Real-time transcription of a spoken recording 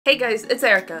Hey guys, it's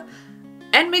Erika.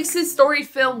 NMIXX's story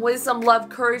film Wisdom, Love,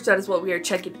 Courage, that is what we are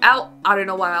checking out. I don't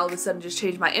know why I all of a sudden just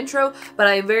changed my intro, but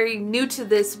I am very new to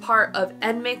this part of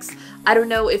NMIXX. I don't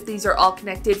know if these are all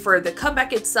connected for the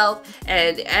comeback itself,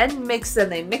 and NMIXX,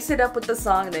 and they mix it up with the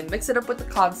song, and they mix it up with the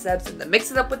concepts, and they mix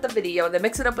it up with the video, and they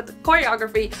mix it up with the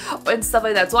choreography, and stuff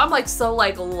like that. So I'm so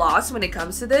lost when it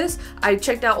comes to this. I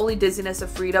checked out only Dizziness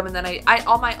of Freedom, and then I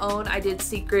on my own, I did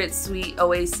Secret, Sweet,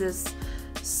 Oasis,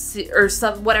 or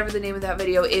whatever the name of that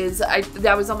video is.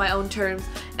 That was on my own terms,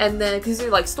 and then because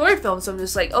they're story films, so I'm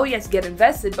just oh yes, get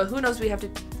invested, but who knows, we have to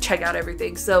check out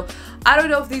everything. So I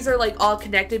don't know if these are all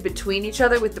connected between each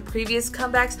other with the previous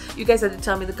comebacks. You guys have to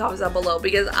tell me in the comments down below,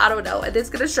 because I don't know, and it's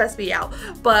gonna stress me out.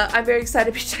 But I'm very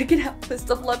excited to be checking out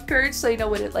Wisdom, Love, Courage, so you know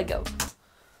when it go.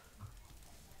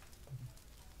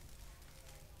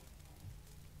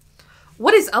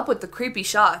 What is up with the creepy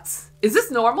shots? Is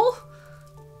this normal?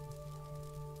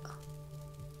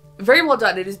 Very well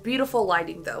done. It is beautiful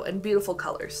lighting though, and beautiful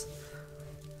colors.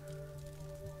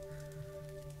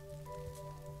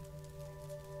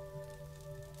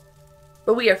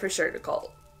 But we are for sure in a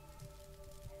cult.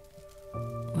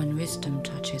 When wisdom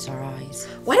touches our eyes.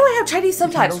 Why do I have Chinese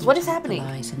subtitles? What is happening?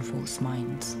 Lies and false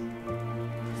minds.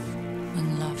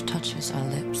 When love touches our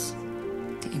lips,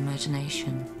 the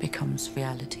imagination becomes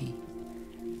reality.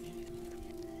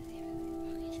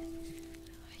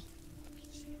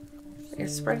 You're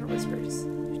spreading whispers.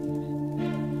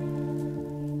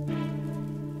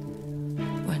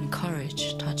 When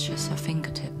courage touches our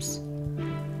fingertips,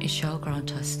 it shall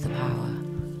grant us the power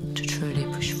to truly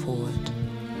push forward.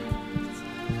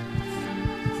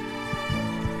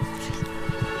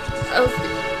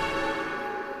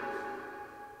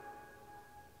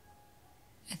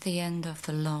 At the end of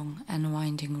the long and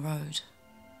winding road,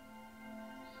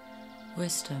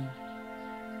 wisdom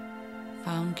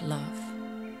found love,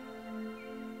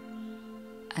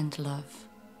 and love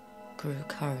grew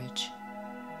courage.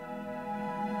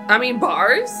 I mean,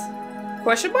 bars?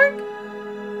 Question mark?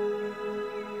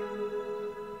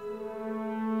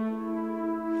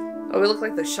 Oh, we look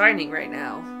like The Shining right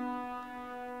now.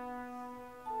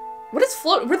 What is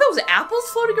floating? Were those apples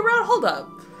floating around? Hold up.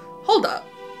 Hold up.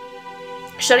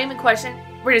 Shouldn't even question.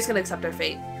 We're just gonna accept our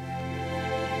fate.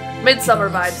 Midsummer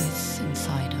vibes.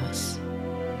 Inside us.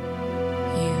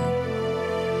 You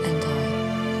and I.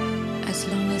 As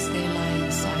long as they lie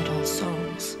inside our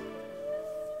souls.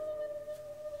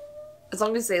 As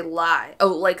long as they lie.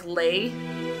 Oh, lay?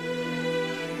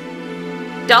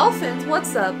 Dolphins,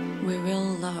 what's up? We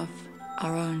will love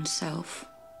our own self.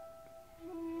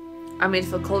 I mean,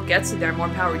 if a cult gets you there, more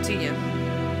power to you.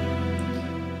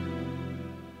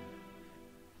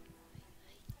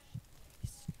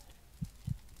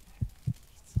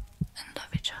 And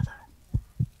love each other.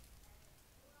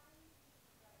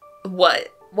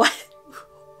 What? What?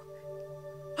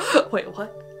 Wait,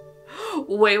 what?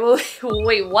 Wait,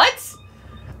 what?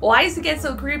 Why does it get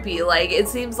so creepy? It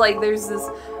seems like there's this...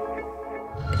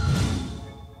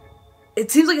 It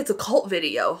seems like it's a cult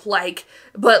video,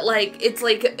 but it's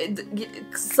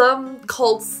some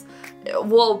cults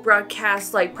will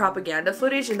broadcast propaganda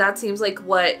footage, and that seems like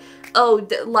what,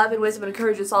 love and wisdom and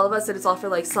courage is all of us, and it's all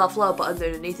for self-love, but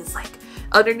underneath it's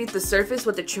underneath the surface,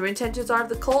 what the true intentions are of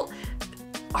the cult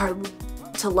are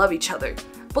to love each other.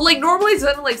 But normally it's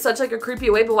done in such a creepy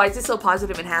way, but why is it so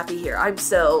positive and happy here? I'm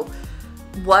so...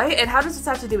 What? And how does this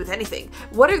have to do with anything?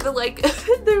 What are the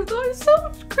there's so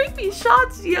much creepy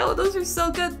shots, yo. Those are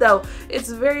so good though. It's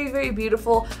very, very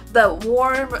beautiful. The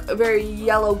warm, very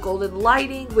yellow golden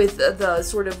lighting with the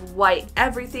sort of white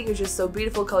everything is just so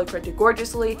beautiful, color corrected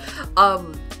gorgeously.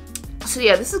 So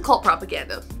yeah, this is cult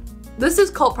propaganda. This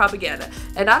is cult propaganda.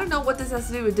 And I don't know what this has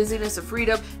to do with Dizziness of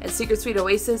Freedom and Secret Sweet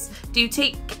Oasis. Do you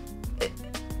take...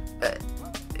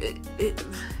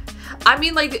 I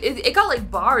mean, it got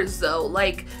bars though,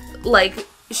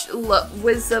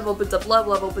 wisdom opens up love,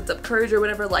 love opens up courage, or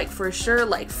whatever, for sure,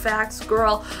 facts,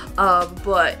 girl.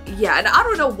 But yeah, and I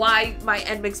don't know why my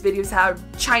NMIXX videos have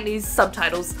Chinese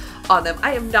subtitles on them.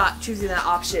 I am not choosing that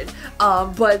option,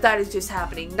 but that is just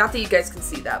happening. Not that you guys can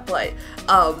see that, but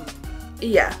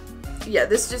yeah,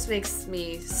 this just makes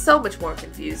me so much more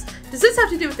confused. Does this have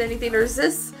to do with anything, or is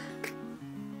this...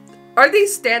 Are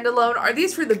these standalone? Are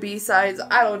these for the B-sides?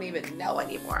 I don't even know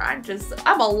anymore. I'm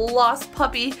a lost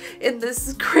puppy in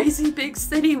this crazy big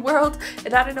city world,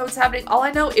 and I don't know what's happening. All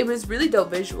I know, it was really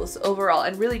dope visuals overall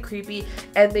and really creepy,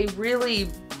 and they really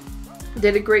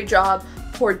did a great job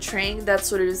portraying that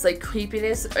sort of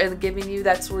creepiness and giving you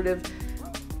that sort of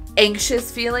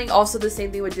anxious feeling. Also the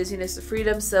same thing with Dizziness of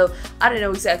Freedom. So I don't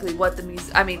know exactly what the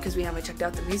music, I mean, because we haven't checked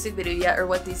out the music video yet, or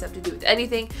what these have to do with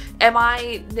anything.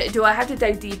 Do I have to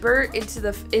dive deeper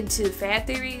into fan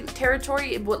theory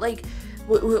territory?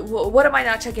 What am I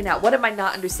not checking out? What am I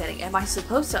not understanding? Am I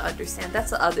supposed to understand?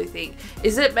 That's the other thing.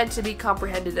 Is it meant to be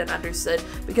comprehended and understood?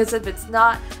 Because if it's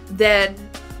not, then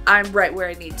I'm right where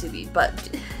I need to be.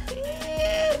 But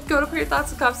go to put your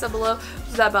thoughts and comments down below.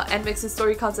 Which is about NMIXX's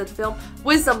story, concept, film,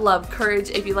 wisdom, love, courage.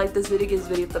 If you like this video, give this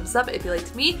video a thumbs up. If you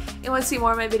liked me and want to see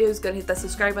more of my videos, go and hit that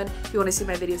subscribe button. If you want to see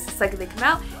my videos the second they come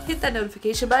out, hit that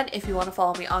notification button. If you want to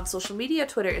follow me on social media,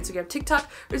 Twitter, Instagram, TikTok,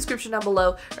 or description down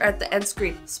below or at the end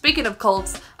screen. Speaking of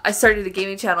cults, I started a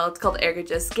gaming channel. It's called Erika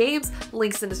Just Games.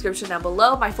 Links in the description down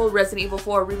below. My full Resident Evil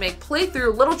 4 remake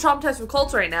playthrough, little traumatized from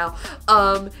cults right now,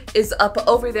 is up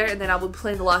over there, and then I will be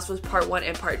playing The Last of Us Part 1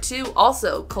 and Part 2.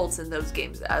 Also, cults in those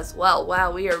games as well.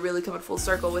 Wow, we are really coming full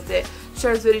circle with it.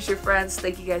 Share this video with your friends.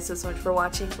 Thank you guys so much for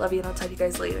watching. Love you, and I'll talk to you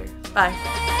guys later.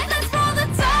 Bye.